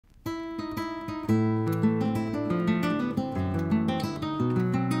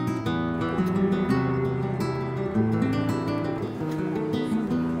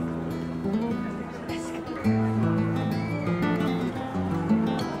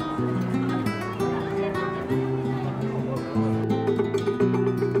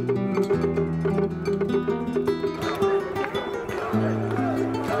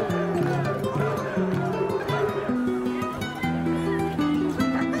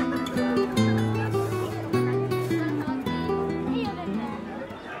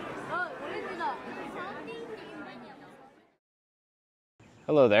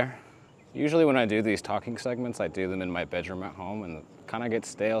Hello there. Usually when I do these talking segments, I do them in my bedroom at home and it kind of gets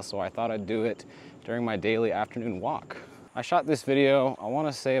stale, so I thought I'd do it during my daily afternoon walk. I shot this video, I want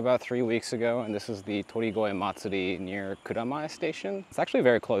to say about 3 weeks ago, and this is the Torigoe Matsuri near Kuramae Station. It's actually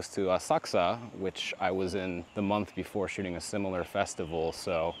very close to Asakusa, which I was in the month before shooting a similar festival,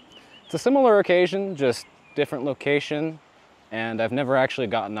 so it's a similar occasion, just different location. And I've never actually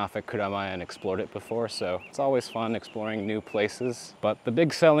gotten off at Kuramae and explored it before, so it's always fun exploring new places. But the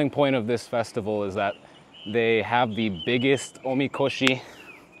big selling point of this festival is that they have the biggest omikoshi,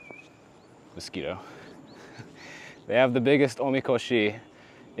 mosquito. They have the biggest omikoshi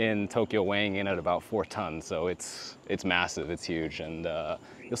in Tokyo, weighing in at about 4 tons, so it's massive, it's huge. And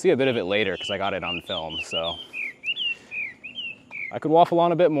you'll see a bit of it later because I got it on film, so. I could waffle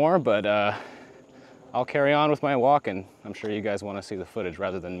on a bit more, but I'll carry on with my walk, and I'm sure you guys want to see the footage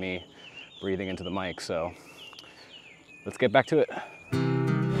rather than me breathing into the mic, so let's get back to it.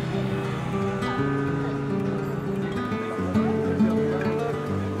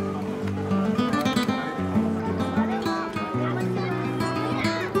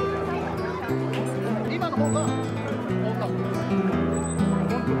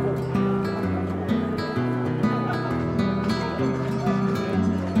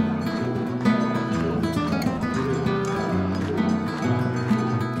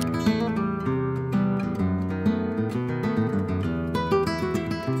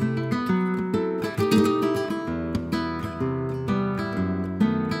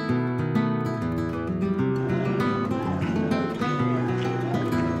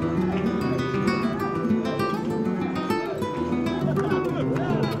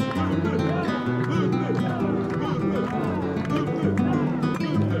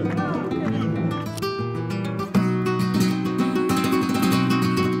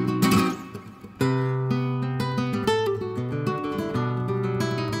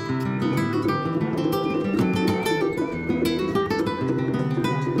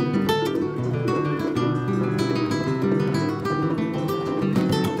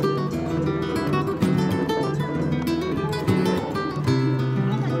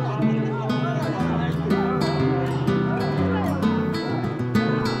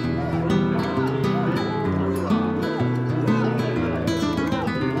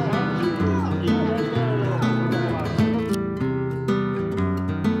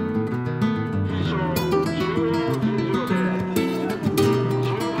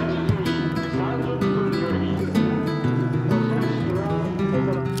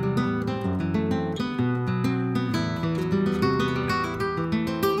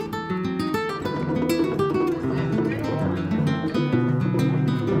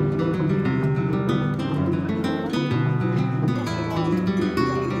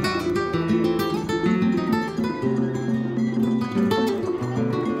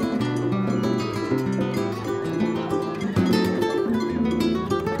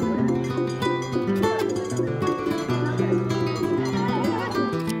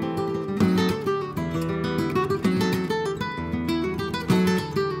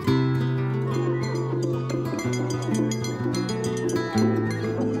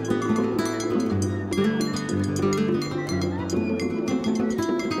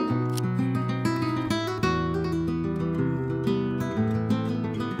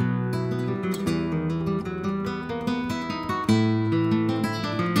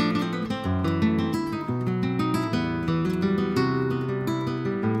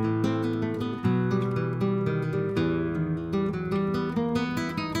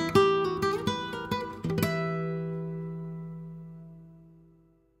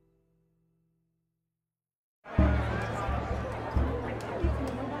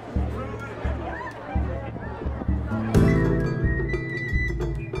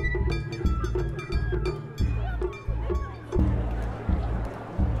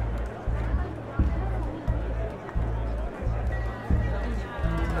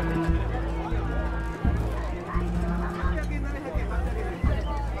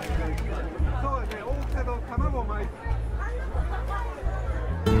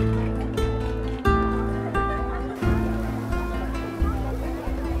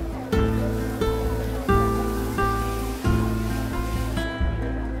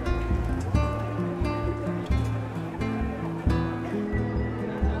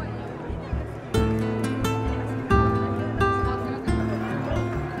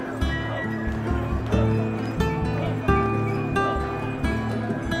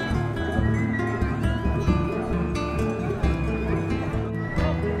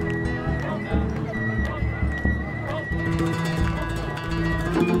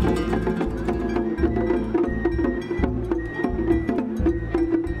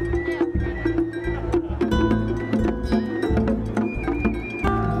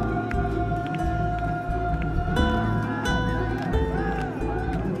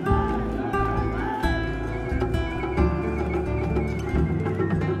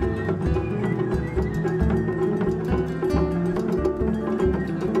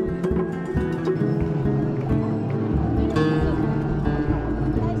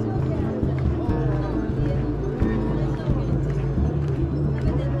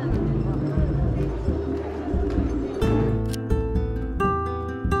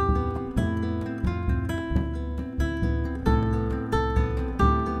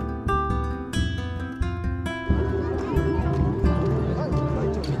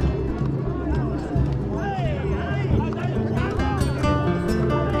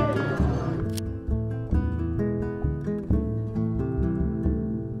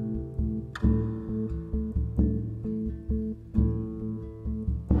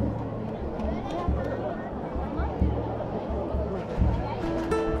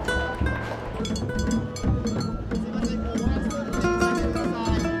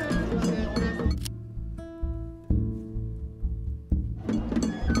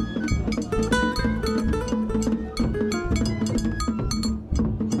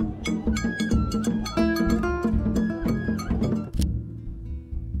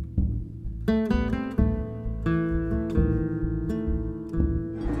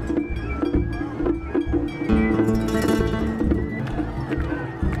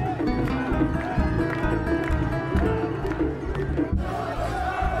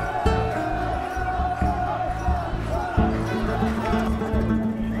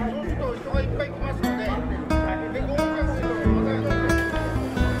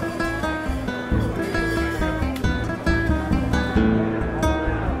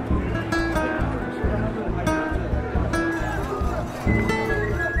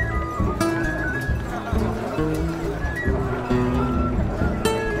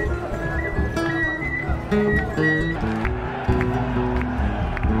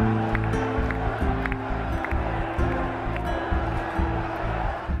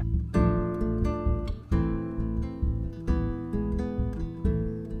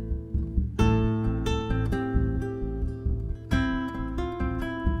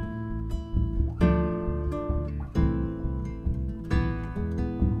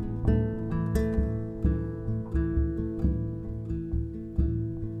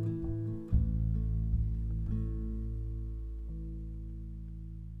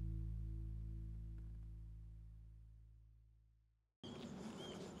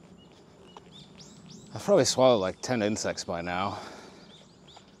 I've probably swallowed like 10 insects by now.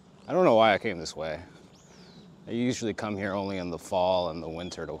 I don't know why I came this way. I usually come here only in the fall and the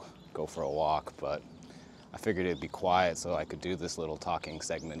winter to go for a walk, but I figured it'd be quiet so I could do this little talking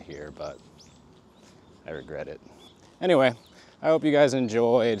segment here, but I regret it. Anyway, I hope you guys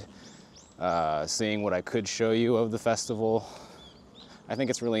enjoyed seeing what I could show you of the festival. I think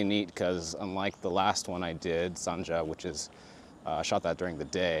it's really neat because unlike the last one I did, Sanja, which is shot that during the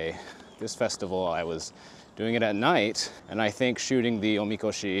day, this festival I was doing it at night, and I think shooting the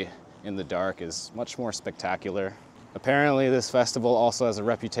omikoshi in the dark is much more spectacular. Apparently this festival also has a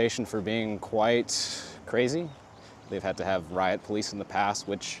reputation for being quite crazy. They've had to have riot police in the past,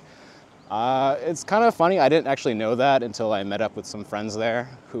 which it's kind of funny. I didn't actually know that until I met up with some friends there,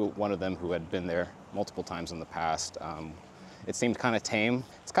 one of them who had been there multiple times in the past. It seemed kind of tame.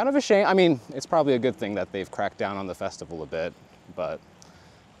 It's kind of a shame. I mean, it's probably a good thing that they've cracked down on the festival a bit, but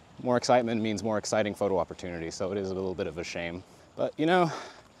more excitement means more exciting photo opportunities, so it is a little bit of a shame. But you know,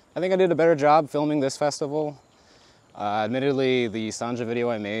 I think I did a better job filming this festival. Admittedly, the Sanja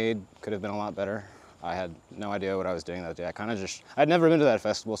video I made could have been a lot better. I had no idea what I was doing that day. I'd never been to that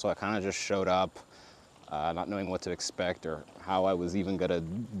festival, so I kind of just showed up, not knowing what to expect or how I was even gonna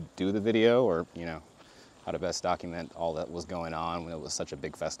do the video, or you know, how to best document all that was going on when it was such a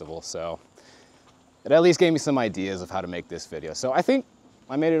big festival. So it at least gave me some ideas of how to make this video. So I think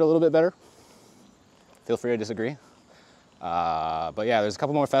I made it a little bit better. Feel free to disagree. But yeah, there's a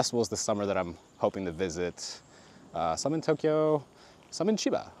couple more festivals this summer that I'm hoping to visit. Some in Tokyo, some in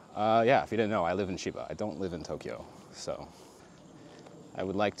Chiba. Yeah, if you didn't know, I live in Chiba. I don't live in Tokyo. So I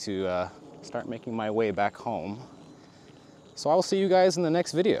would like to start making my way back home. So I will see you guys in the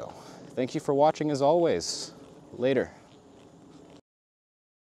next video. Thank you for watching as always. Later.